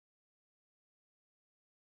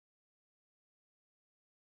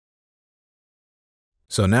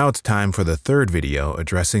So now it's time for the third video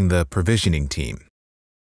addressing the provisioning team.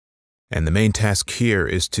 And the main task here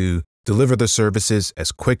is to deliver the services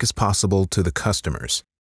as quick as possible to the customers.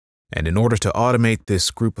 And in order to automate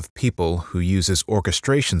this group of people who uses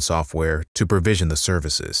orchestration software to provision the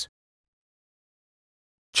services.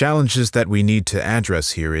 Challenges that we need to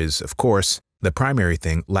address here is, of course, the primary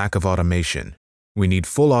thing, lack of automation. We need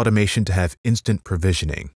full automation to have instant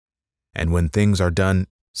provisioning. And when things are done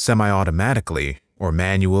semi-automatically, or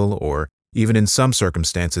manual, or even in some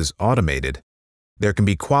circumstances automated, there can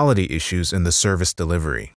be quality issues in the service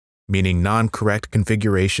delivery, meaning non-correct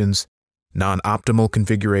configurations, non-optimal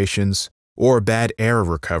configurations, or bad error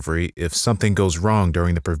recovery. If something goes wrong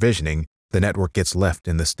during the provisioning, the network gets left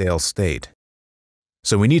in the stale state.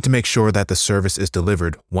 So we need to make sure that the service is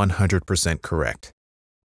delivered 100% correct.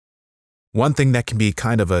 One thing that can be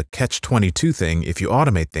kind of a catch-22 thing if you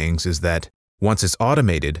automate things is that once it's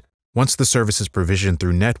automated, once the service is provisioned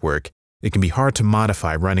through network, it can be hard to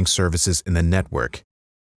modify running services in the network.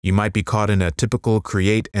 You might be caught in a typical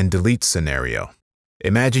create and delete scenario.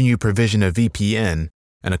 Imagine you provision a VPN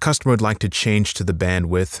and a customer would like to change to the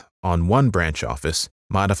bandwidth on one branch office,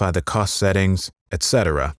 modify the cost settings,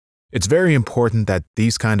 etc. It's very important that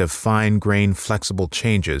these kind of fine-grained flexible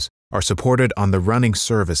changes are supported on the running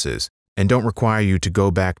services and don't require you to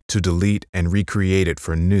go back to delete and recreate it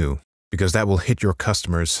for new, because that will hit your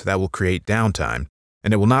customers, that will create downtime,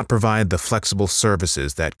 and it will not provide the flexible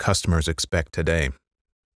services that customers expect today.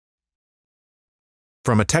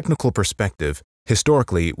 From a technical perspective,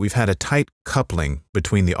 historically, we've had a tight coupling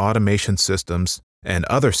between the automation systems and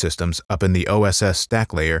other systems up in the OSS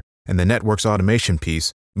stack layer and the network's automation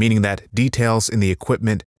piece, meaning that details in the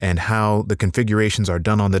equipment and how the configurations are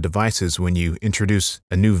done on the devices when you introduce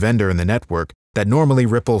a new vendor in the network, that normally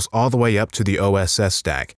ripples all the way up to the OSS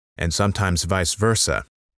stack, and sometimes vice versa.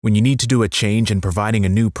 When you need to do a change in providing a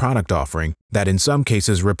new product offering, that in some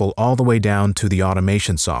cases ripple all the way down to the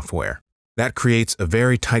automation software. That creates a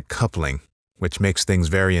very tight coupling, which makes things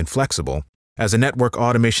very inflexible. As a network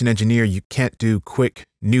automation engineer, you can't do quick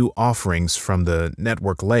new offerings from the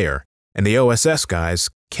network layer, and the OSS guys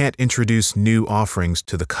can't introduce new offerings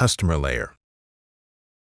to the customer layer.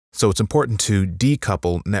 So it's important to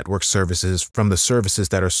decouple network services from the services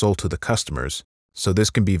that are sold to the customers. So this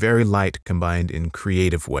can be very light combined in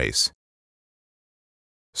creative ways.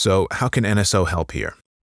 So how can NSO help here?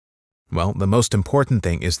 Well, the most important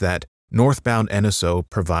thing is that northbound NSO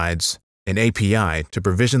provides an API to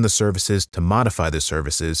provision the services, to modify the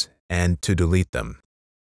services, and to delete them.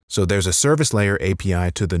 So there's a service layer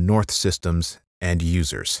API to the north systems and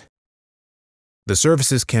users. The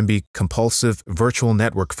services can be compulsive virtual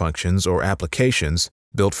network functions or applications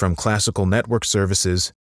built from classical network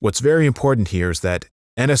services. What's very important here is that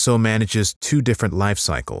NSO manages two different life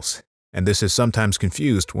cycles, and this is sometimes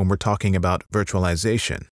confused when we're talking about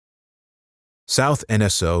virtualization. South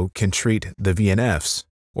NSO can treat the VNFs,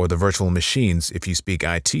 or the virtual machines if you speak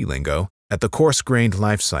IT lingo, at the coarse-grained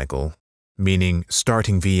life cycle, meaning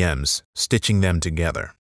starting VMs, stitching them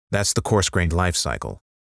together. That's the coarse-grained life cycle.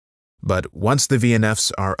 But once the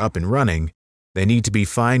VNFs are up and running, they need to be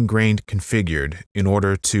fine-grained configured in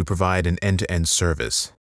order to provide an end-to-end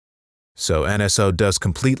service. So NSO does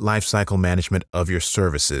complete lifecycle management of your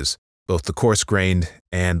services, both the coarse-grained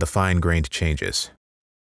and the fine-grained changes.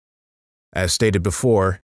 As stated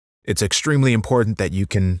before, it's extremely important that you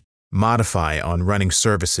can modify on running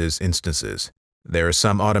services instances. There is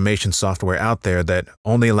some automation software out there that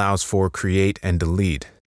only allows for create and delete.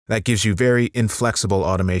 That gives you very inflexible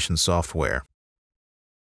automation software.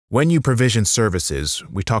 When you provision services,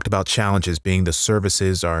 we talked about challenges being the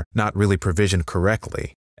services are not really provisioned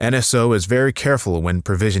correctly. NSO is very careful when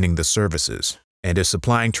provisioning the services and is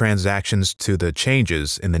supplying transactions to the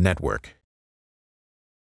changes in the network.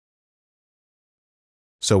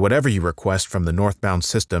 So whatever you request from the northbound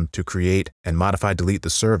system to create and delete the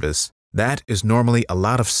service, that is normally a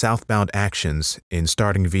lot of southbound actions in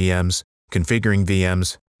starting VMs, configuring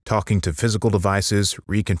VMs, talking to physical devices,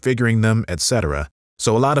 reconfiguring them, etc.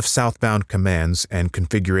 So a lot of southbound commands and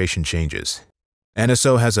configuration changes.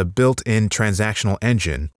 NSO has a built-in transactional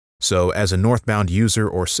engine, so as a northbound user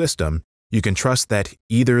or system, you can trust that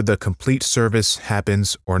either the complete service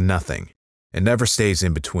happens or nothing. It never stays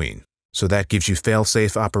in between. So that gives you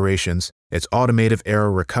fail-safe operations, it's automated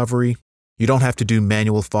error recovery, you don't have to do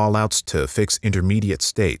manual fallouts to fix intermediate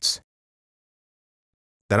states.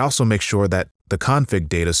 That also makes sure that the config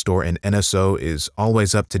data store in NSO is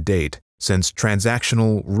always up to date, since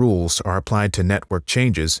transactional rules are applied to network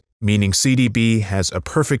changes, meaning CDB has a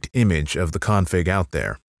perfect image of the config out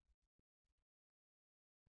there.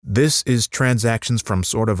 This is transactions from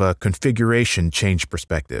sort of a configuration change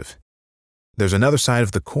perspective. There's another side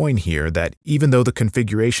of the coin here that even though the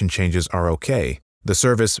configuration changes are okay, the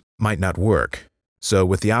service might not work. So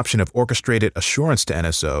with the option of orchestrated assurance to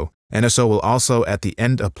NSO, NSO will also at the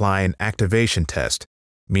end apply an activation test,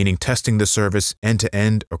 meaning testing the service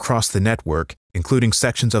end-to-end across the network, including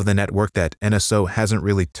sections of the network that NSO hasn't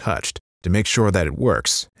really touched, to make sure that it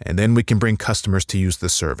works, and then we can bring customers to use the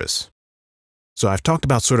service. So I've talked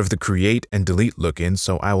about sort of the create and delete look-in,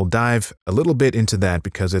 so I will dive a little bit into that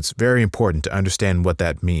because it's very important to understand what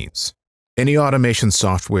that means. Any automation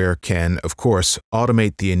software can, of course,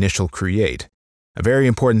 automate the initial create, a very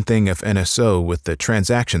important thing of NSO with the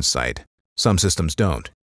transaction site. Some systems don't.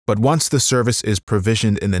 But once the service is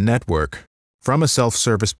provisioned in the network, from a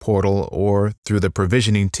self-service portal or through the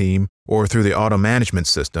provisioning team or through the auto management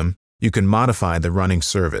system, you can modify the running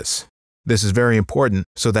service. This is very important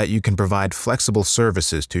so that you can provide flexible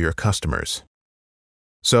services to your customers.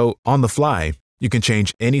 So on the fly, you can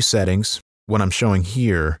change any settings, what I'm showing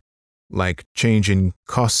here, like changing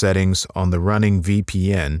cost settings on the running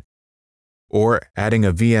VPN or adding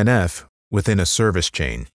a VNF within a service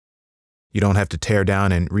chain. You don't have to tear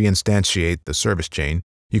down and reinstantiate the service chain.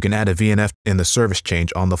 You can add a VNF in the service chain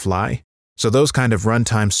on the fly. So those kind of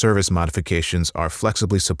runtime service modifications are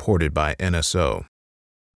flexibly supported by NSO.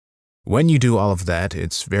 When you do all of that,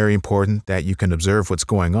 it's very important that you can observe what's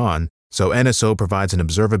going on, so NSO provides an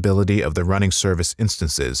observability of the running service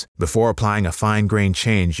instances. Before applying a fine-grained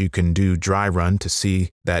change, you can do dry run to see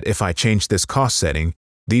that if I change this cost setting,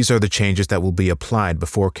 these are the changes that will be applied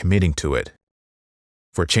before committing to it.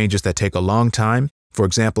 For changes that take a long time, for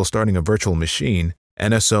example starting a virtual machine,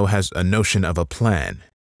 NSO has a notion of a plan,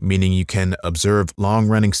 meaning you can observe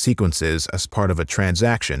long-running sequences as part of a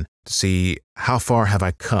transaction to see how far have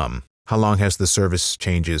I come, how long has the service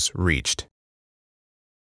changes reached.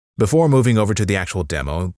 Before moving over to the actual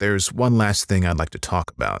demo, there's one last thing I'd like to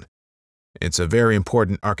talk about. It's a very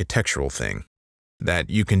important architectural thing, that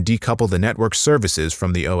you can decouple the network services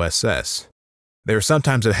from the OSS. There's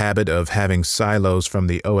sometimes a habit of having silos from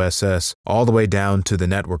the OSS all the way down to the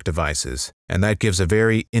network devices, and that gives a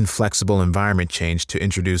very inflexible environment change to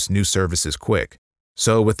introduce new services quick.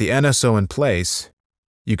 So with the NSO in place,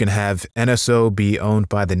 you can have NSO be owned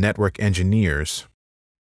by the network engineers,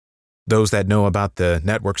 those that know about the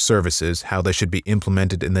network services, how they should be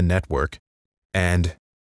implemented in the network, and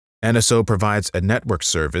NSO provides a network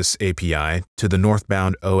service API to the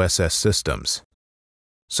northbound OSS systems.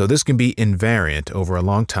 So this can be invariant over a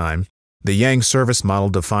long time. The Yang service model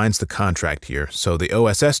defines the contract here, so the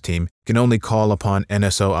OSS team can only call upon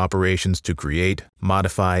NSO operations to create,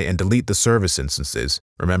 modify, and delete the service instances.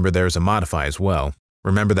 Remember, there's a modify as well.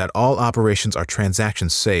 Remember that all operations are transaction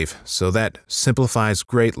safe, so that simplifies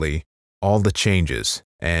greatly all the changes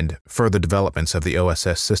and further developments of the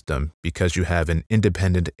OSS system because you have an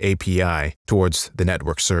independent API towards the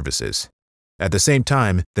network services. At the same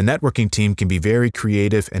time, the networking team can be very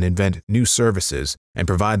creative and invent new services and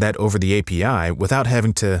provide that over the API without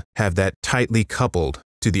having to have that tightly coupled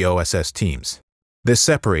to the OSS teams. This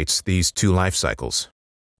separates these two life cycles.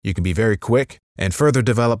 You can be very quick and further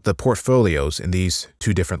develop the portfolios in these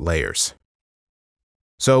two different layers.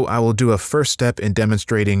 So I will do a first step in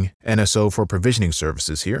demonstrating NSO for provisioning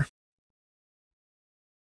services here.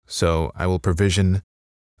 So I will provision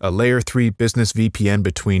a Layer 3 business VPN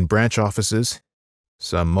between branch offices,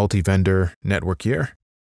 some multi-vendor network here.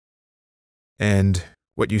 And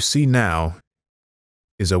what you see now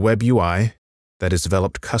is a web UI that is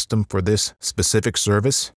developed custom for this specific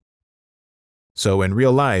service. So in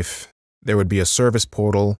real life, there would be a service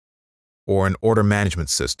portal or an order management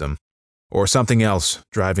system or something else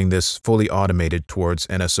driving this fully automated towards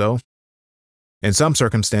NSO. In some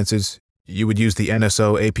circumstances, you would use the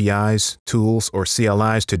NSO APIs, tools, or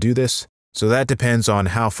CLIs to do this, so that depends on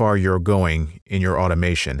how far you're going in your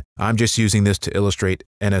automation. I'm just using this to illustrate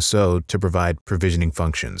NSO to provide provisioning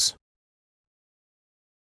functions.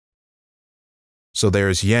 So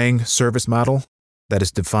there's Yang service model that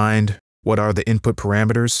is defined what are the input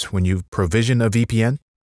parameters when you provision a VPN.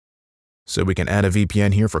 So we can add a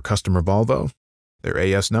VPN here for customer Volvo, their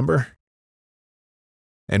AS number.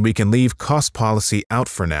 And we can leave cost policy out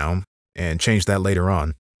for now and change that later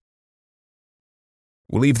on.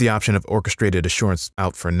 We'll leave the option of orchestrated assurance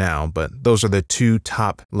out for now, but those are the two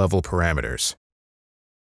top level parameters.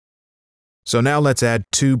 So now let's add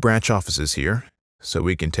 2 branch offices here. So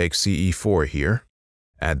we can take CE4 here,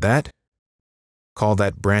 add that, call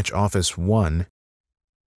that branch office 1,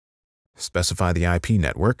 specify the IP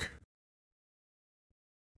network,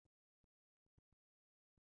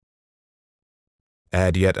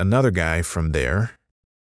 add yet another guy from there,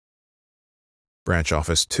 Branch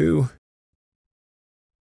Office 2.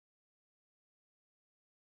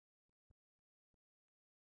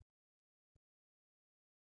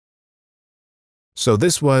 So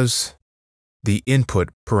this was the input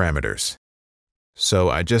parameters. So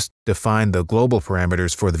I just defined the global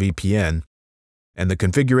parameters for the VPN and the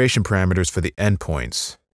configuration parameters for the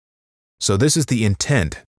endpoints. So this is the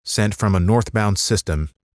intent sent from a northbound system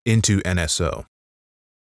into NSO.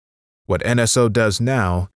 What NSO does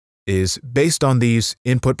now is, based on these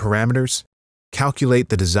input parameters, calculate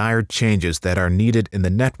the desired changes that are needed in the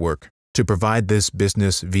network to provide this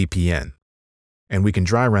business VPN. And we can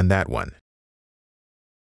dry run that one.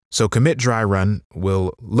 So commit dry run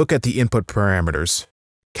will look at the input parameters,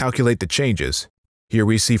 calculate the changes. Here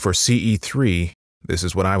we see for CE3, this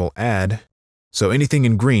is what I will add. So anything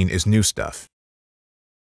in green is new stuff.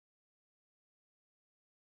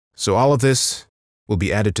 So all of this will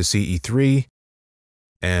be added to CE3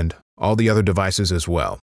 and all the other devices as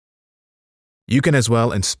well. You can as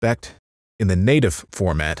well inspect in the native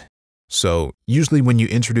format. So usually when you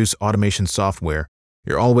introduce automation software,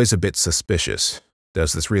 you're always a bit suspicious.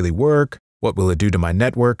 Does this really work? What will it do to my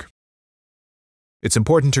network? It's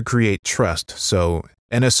important to create trust, so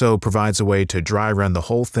NSO provides a way to dry run the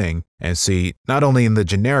whole thing and see not only in the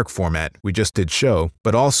generic format we just did show,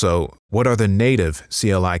 but also what are the native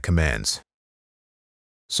CLI commands.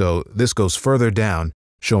 So this goes further down,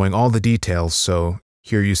 showing all the details. So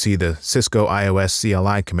here you see the Cisco iOS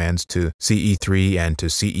CLI commands to CE3 and to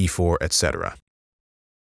CE4, etc.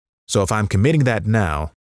 So if I'm committing that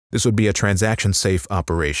now, this would be a transaction-safe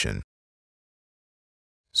operation.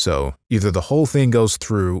 So either the whole thing goes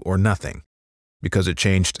through or nothing, because it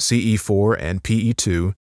changed CE4 and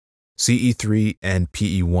PE2, CE3 and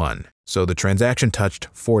PE1. So the transaction touched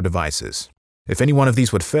 4 devices. If any one of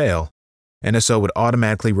these would fail, NSO would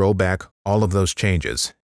automatically roll back all of those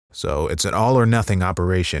changes. So it's an all-or-nothing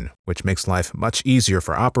operation, which makes life much easier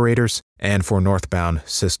for operators and for northbound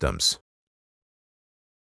systems.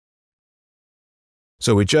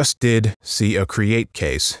 So we just did see a create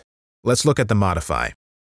case. Let's look at the modify.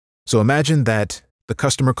 So imagine that the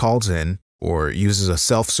customer calls in or uses a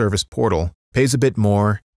self-service portal, pays a bit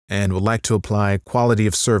more, and would like to apply quality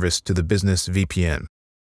of service to the business VPN.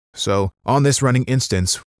 So on this running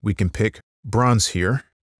instance, we can pick bronze here.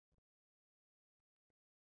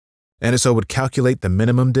 NSO would calculate the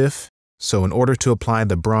minimum diff. So in order to apply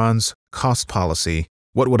the bronze cost policy,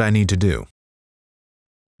 what would I need to do?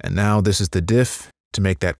 And now this is the diff to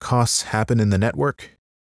make that costs happen in the network.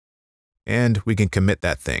 And we can commit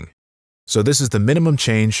that thing. So this is the minimum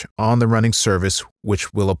change on the running service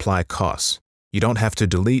which will apply costs. You don't have to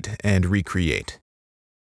delete and recreate.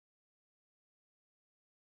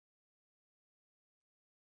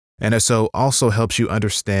 NSO also helps you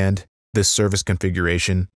understand this service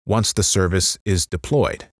configuration once the service is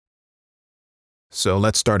deployed. So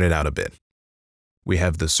let's start it out a bit. We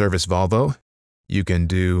have the service Volvo. You can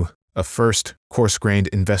do a first coarse-grained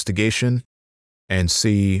investigation and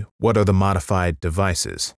see what are the modified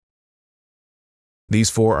devices. These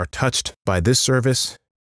 4 are touched by this service,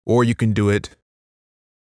 or you can do it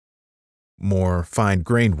more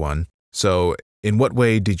fine-grained one. So in what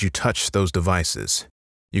way did you touch those devices?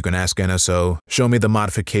 You can ask NSO, show me the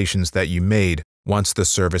modifications that you made once the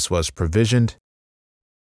service was provisioned.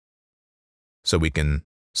 So we can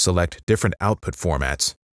select different output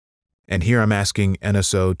formats. And here I'm asking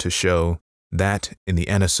NSO to show that in the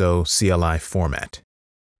NSO CLI format.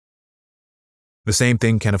 The same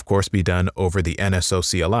thing can of course be done over the NSO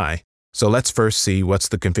CLI. So let's first see what's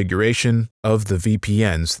the configuration of the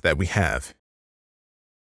VPNs that we have.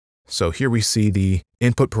 So here we see the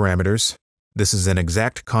input parameters. This is an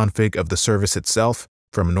exact config of the service itself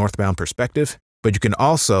from a northbound perspective, but you can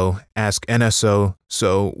also ask NSO,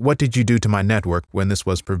 so what did you do to my network when this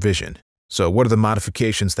was provisioned? So what are the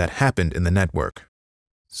modifications that happened in the network?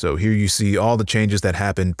 So here you see all the changes that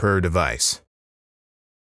happened per device.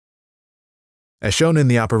 As shown in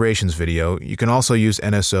the operations video, you can also use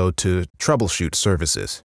NSO to troubleshoot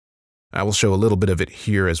services. I will show a little bit of it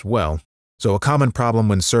here as well. So a common problem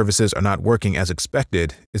when services are not working as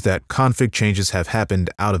expected is that config changes have happened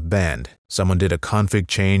out of band. Someone did a config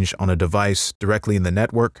change on a device directly in the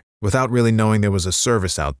network without really knowing there was a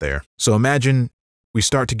service out there. So imagine we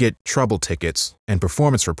start to get trouble tickets and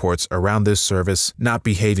performance reports around this service not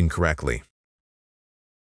behaving correctly.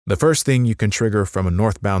 The first thing you can trigger from a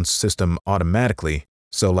northbound system automatically,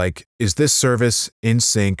 so like, is this service in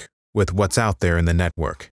sync with what's out there in the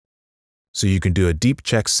network? So you can do a deep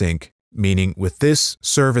check sync, meaning with this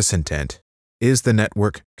service intent, is the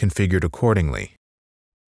network configured accordingly?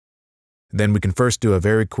 Then we can first do a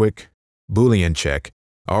very quick Boolean check,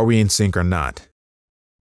 are we in sync or not?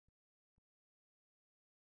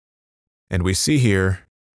 And we see here,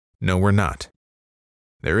 no, we're not.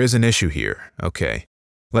 There is an issue here. Okay,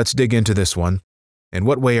 let's dig into this one. In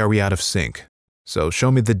what way are we out of sync? So show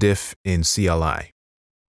me the diff in CLI.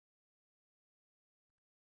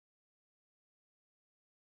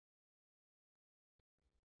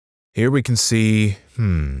 Here we can see,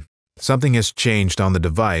 something has changed on the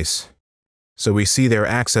device. So we see their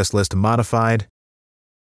access list modified,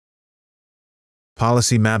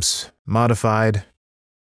 policy maps modified.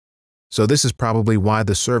 So this is probably why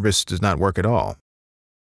the service does not work at all.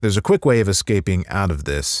 There's a quick way of escaping out of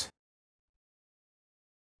this.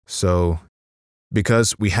 So,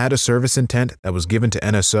 because we had a service intent that was given to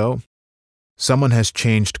NSO, someone has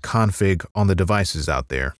changed config on the devices out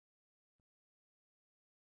there.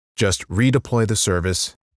 Just redeploy the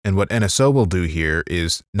service, and what NSO will do here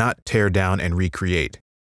is not tear down and recreate.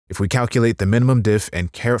 If we calculate the minimum diff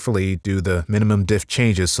and carefully do the minimum diff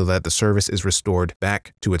changes so that the service is restored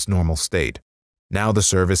back to its normal state. Now the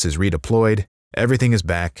service is redeployed, everything is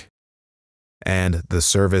back, and the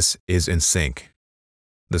service is in sync.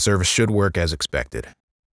 The service should work as expected.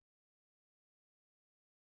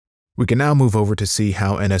 We can now move over to see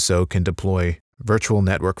how NSO can deploy virtual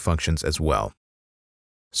network functions as well.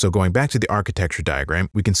 So going back to the architecture diagram,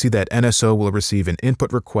 we can see that NSO will receive an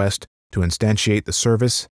input request to instantiate the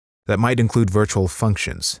service that might include virtual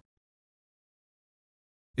functions.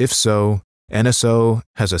 If so, NSO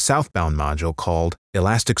has a southbound module called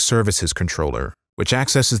Elastic Services Controller, which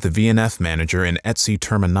accesses the VNF manager in ETSI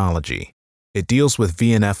terminology. It deals with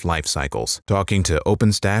VNF lifecycles, talking to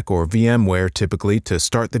OpenStack or VMware typically to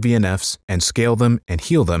start the VNFs and scale them and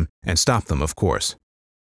heal them and stop them, of course.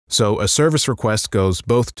 So a service request goes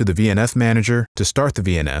both to the VNF manager to start the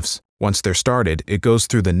VNFs. Once they're started, it goes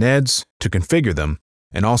through the NEDs to configure them,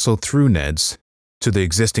 and also through NEDs to the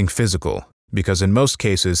existing physical, because in most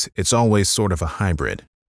cases, it's always sort of a hybrid.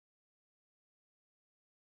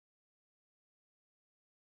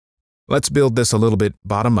 Let's build this a little bit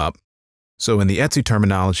bottom up. So in the ETSI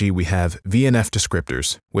terminology, we have VNF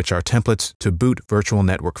descriptors, which are templates to boot virtual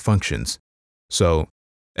network functions. So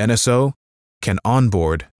NSO can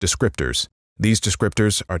onboard descriptors. These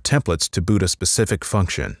descriptors are templates to boot a specific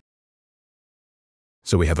function.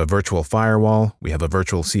 So we have a virtual firewall, we have a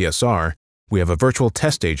virtual CSR, we have a virtual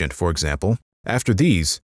test agent, for example. After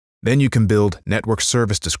these, then you can build network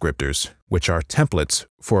service descriptors, which are templates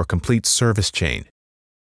for a complete service chain.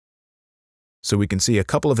 So we can see a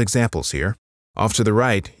couple of examples here. Off to the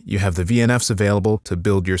right, you have the VNFs available to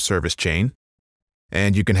build your service chain.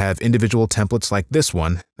 And you can have individual templates like this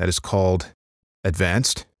one that is called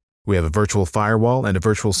Advanced. We have a virtual firewall and a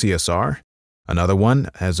virtual CSR. Another one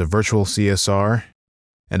has a virtual CSR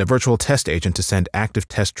and a virtual test agent to send active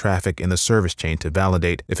test traffic in the service chain to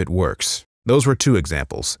validate if it works. Those were two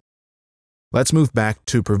examples. Let's move back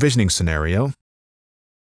to provisioning scenario.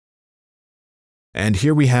 And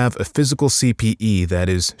here we have a physical CPE that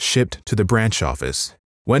is shipped to the branch office.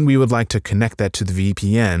 When we would like to connect that to the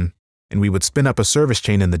VPN, and we would spin up a service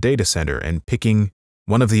chain in the data center and picking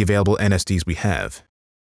one of the available NSDs we have.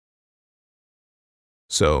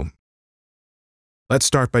 So let's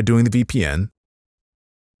start by doing the VPN.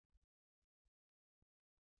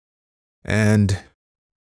 And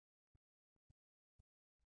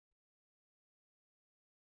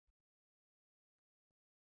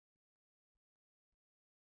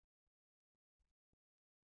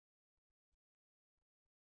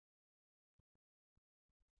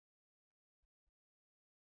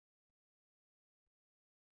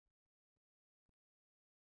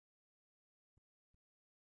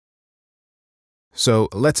so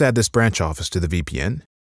let's add this branch office to the VPN.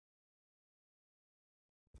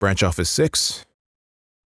 Branch office 6.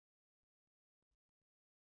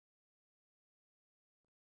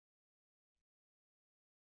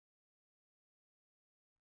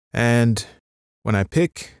 And when I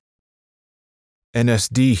pick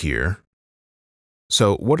NSD here,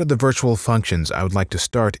 so what are the virtual functions I would like to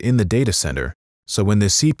start in the data center? So when the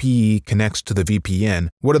CPE connects to the VPN,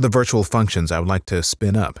 what are the virtual functions I would like to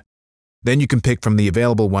spin up? Then you can pick from the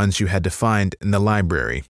available ones you had defined in the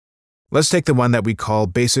library. Let's take the one that we call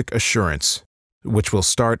Basic Assurance, which will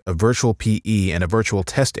start a virtual PE and a virtual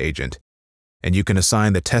test agent, and you can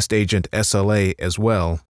assign the test agent SLA as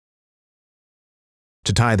well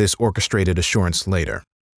to tie this orchestrated assurance later.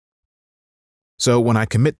 So when I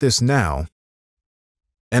commit this now,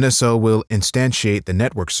 NSO will instantiate the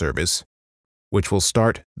network service, which will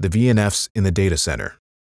start the VNFs in the data center.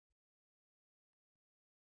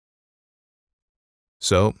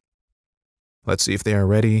 So let's see if they are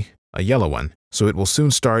ready. A yellow one. So it will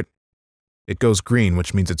soon start. It goes green,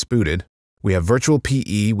 which means it's booted. We have virtual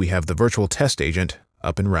PE, we have the virtual test agent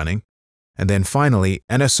up and running. And then finally,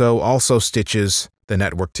 NSO also stitches the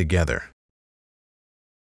network together.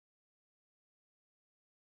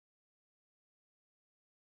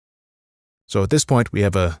 So at this point, we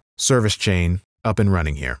have a service chain up and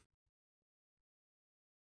running here.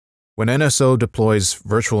 When NSO deploys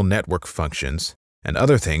virtual network functions and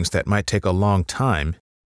other things that might take a long time,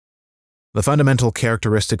 the fundamental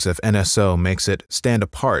characteristics of NSO makes it stand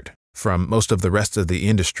apart from most of the rest of the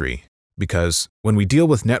industry, because when we deal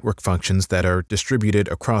with network functions that are distributed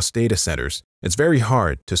across data centers, it's very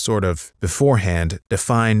hard to sort of beforehand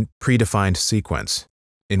define predefined sequence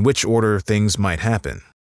in which order things might happen.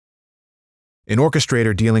 An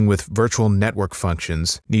orchestrator dealing with virtual network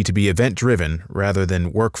functions need to be event-driven rather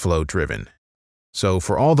than workflow-driven. So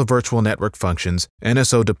for all the virtual network functions,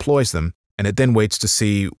 NSO deploys them, and it then waits to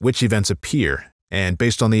see which events appear, and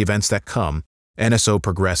based on the events that come, NSO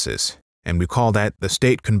progresses. And we call that the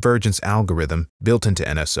state convergence algorithm built into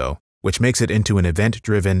NSO, which makes it into an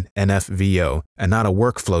event-driven NFVO and not a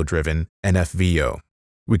workflow-driven NFVO.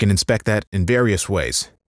 We can inspect that in various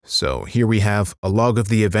ways. So here we have a log of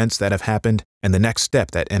the events that have happened and the next step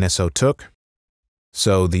that NSO took.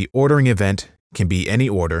 So the ordering event can be any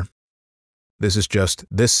order. This is just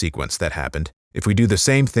this sequence that happened. If we do the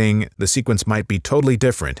same thing, the sequence might be totally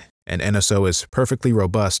different, and NSO is perfectly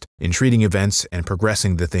robust in treating events and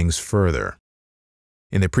progressing the things further.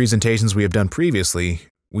 In the presentations we have done previously,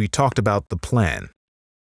 we talked about the plan.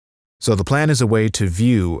 So the plan is a way to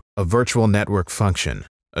view a virtual network function,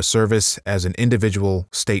 a service as an individual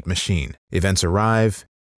state machine. Events arrive,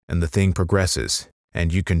 and the thing progresses,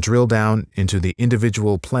 and you can drill down into the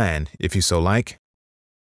individual plan if you so like.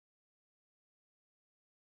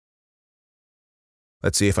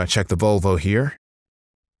 Let's see if I check the Volvo here.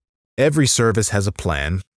 Every service has a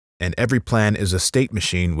plan, and every plan is a state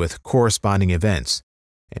machine with corresponding events.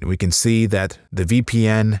 And we can see that the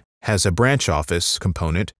VPN has a branch office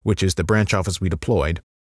component, which is the branch office we deployed.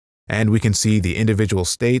 And we can see the individual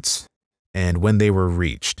states and when they were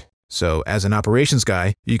reached. So as an operations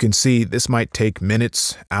guy, you can see this might take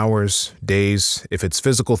minutes, hours, days, if it's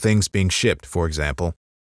physical things being shipped, for example.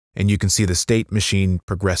 And you can see the state machine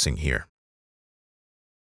progressing here.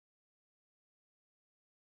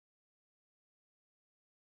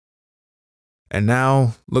 And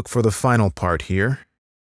now look for the final part here.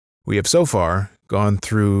 We have so far gone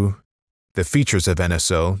through the features of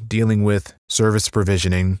NSO dealing with service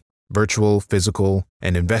provisioning, virtual, physical,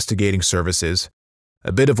 and investigating services,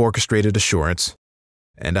 a bit of orchestrated assurance,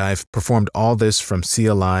 and I've performed all this from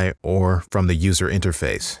CLI or from the user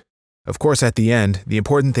interface. Of course, at the end, the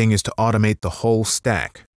important thing is to automate the whole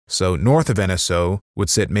stack. So north of NSO would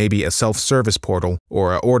sit maybe a self-service portal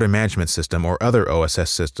or an order management system or other OSS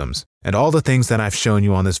systems. And all the things that I've shown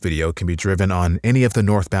you on this video can be driven on any of the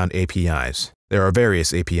northbound APIs. There are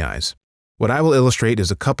various APIs. What I will illustrate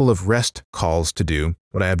is a couple of REST calls to do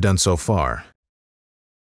what I have done so far.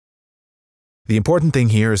 The important thing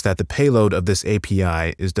here is that the payload of this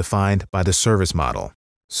API is defined by the service model.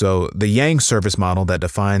 So the Yang service model that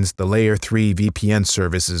defines the layer 3 VPN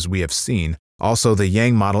services we have seen. Also, the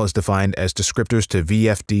Yang model is defined as descriptors to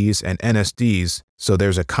VFDs and NSDs, so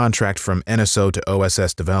there's a contract from NSO to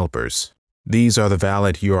OSS developers. These are the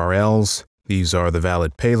valid URLs, these are the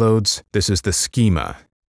valid payloads, this is the schema.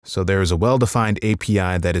 So there is a well-defined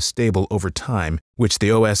API that is stable over time, which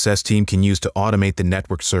the OSS team can use to automate the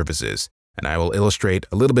network services, and I will illustrate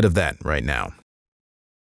a little bit of that right now.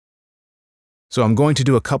 So I'm going to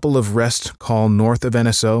do a couple of REST call north of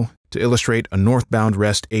NSO to illustrate a northbound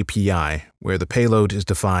REST API where the payload is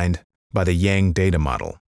defined by the Yang data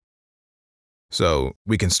model. So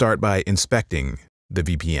we can start by inspecting the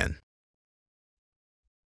VPN.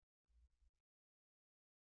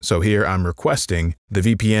 So here I'm requesting the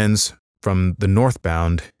VPNs from the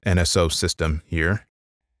northbound NSO system here.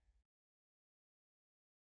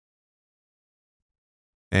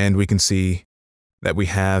 And we can see that we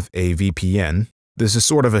have a VPN. This is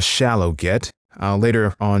sort of a shallow get. I'll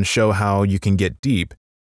later on show how you can get deep.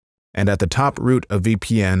 And at the top root of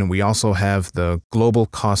VPN, we also have the global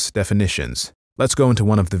cost definitions. Let's go into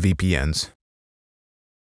one of the VPNs.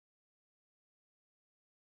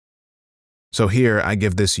 So here I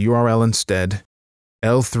give this URL instead,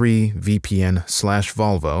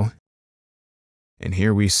 L3VPN/Volvo. And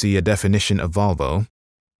here we see a definition of Volvo.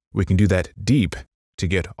 We can do that deep to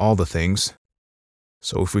get all the things.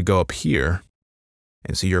 So if we go up here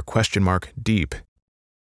and see your question mark deep,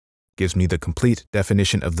 gives me the complete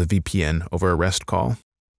definition of the VPN over a REST call.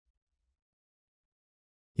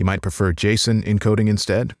 You might prefer JSON encoding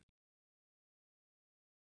instead.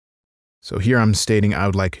 So here I'm stating I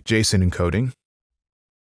would like JSON encoding.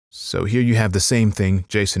 So here you have the same thing,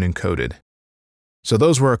 JSON encoded. So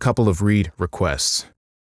those were a couple of read requests.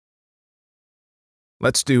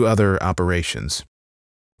 Let's do other operations.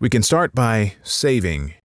 We can start by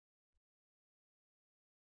saving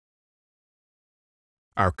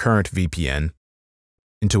our current VPN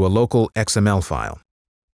into a local XML file.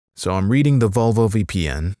 So I'm reading the Volvo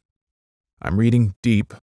VPN. I'm reading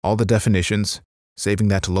deep, all the definitions, saving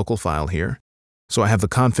that to local file here. So I have the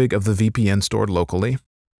config of the VPN stored locally.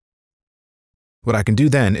 What I can do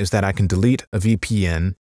then is that I can delete a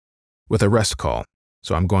VPN with a REST call.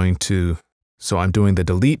 So I'm doing the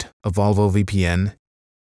delete of Volvo VPN.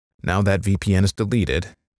 Now that VPN is deleted,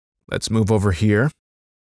 let's move over here,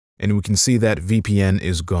 and we can see that VPN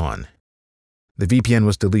is gone. The VPN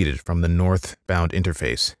was deleted from the northbound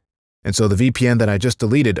interface. And so the VPN that I just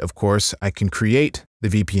deleted, of course, I can create the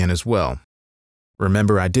VPN as well.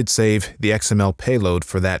 Remember, I did save the XML payload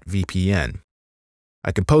for that VPN.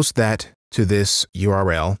 I can post that to this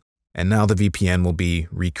URL, and now the VPN will be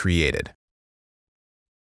recreated.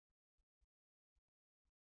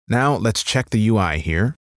 Now let's check the UI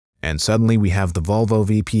here, and suddenly we have the Volvo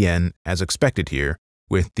VPN as expected here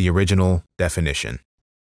with the original definition.